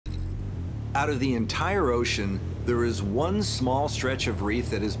Out of the entire ocean, there is one small stretch of reef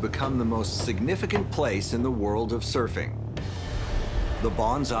that has become the most significant place in the world of surfing: the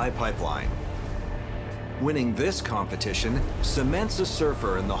Bonsai Pipeline. Winning this competition cements a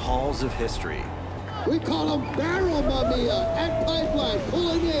surfer in the halls of history. We call them barrel mamiya and pipeline,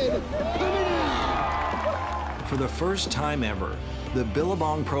 pulling in, coming out. For the first time ever, the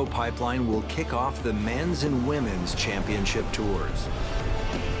Billabong Pro Pipeline will kick off the men's and women's championship tours.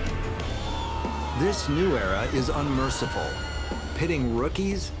 This new era is unmerciful, pitting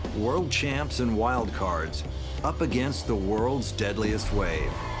rookies, world champs, and wildcards up against the world's deadliest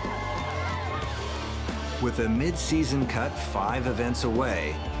wave. With a mid-season cut 5 events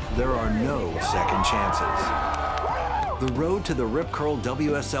away, there are no second chances. The road to the Rip Curl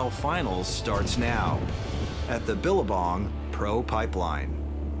WSL Finals starts now at the Billabong Pro Pipeline.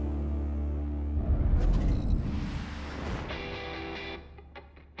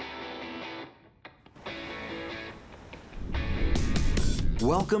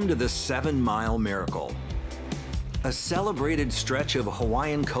 Welcome to the 7 Mile Miracle, a celebrated stretch of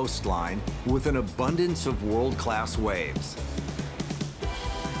Hawaiian coastline with an abundance of world-class waves.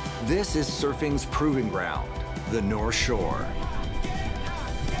 This is surfing's proving ground, the North Shore.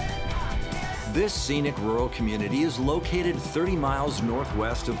 This scenic rural community is located 30 miles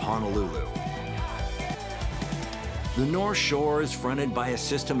northwest of Honolulu. The North Shore is fronted by a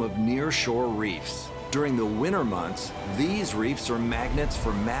system of near-shore reefs. During the winter months, these reefs are magnets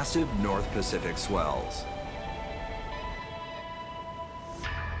for massive North Pacific swells.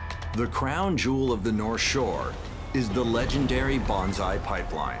 The crown jewel of the North Shore is the legendary Bonsai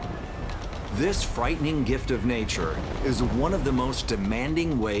Pipeline. This frightening gift of nature is one of the most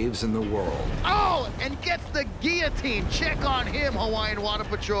demanding waves in the world. Oh, and gets the guillotine. Check on him, Hawaiian Water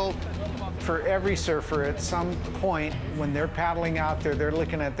Patrol. For every surfer, at some point when they're paddling out there, they're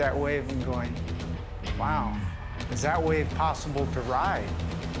looking at that wave and going, wow, is that wave possible to ride?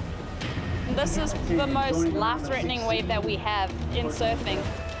 This is the most life-threatening wave that we have in surfing.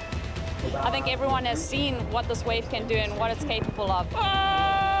 I think everyone has seen what this wave can do and what it's capable of.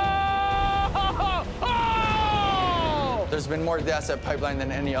 There's been more deaths at Pipeline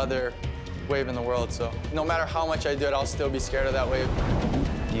than any other wave in the world, so no matter how much I do it, I'll still be scared of that wave.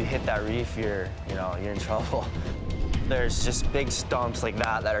 You hit that reef, you're in trouble. There's just big stumps like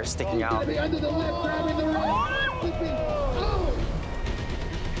that are sticking out. Under the lip, grabbing the right.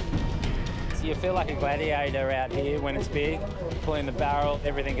 So you feel like a gladiator out here when it's big, pulling the barrel,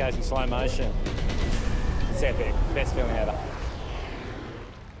 everything goes in slow motion. It's epic, best feeling ever.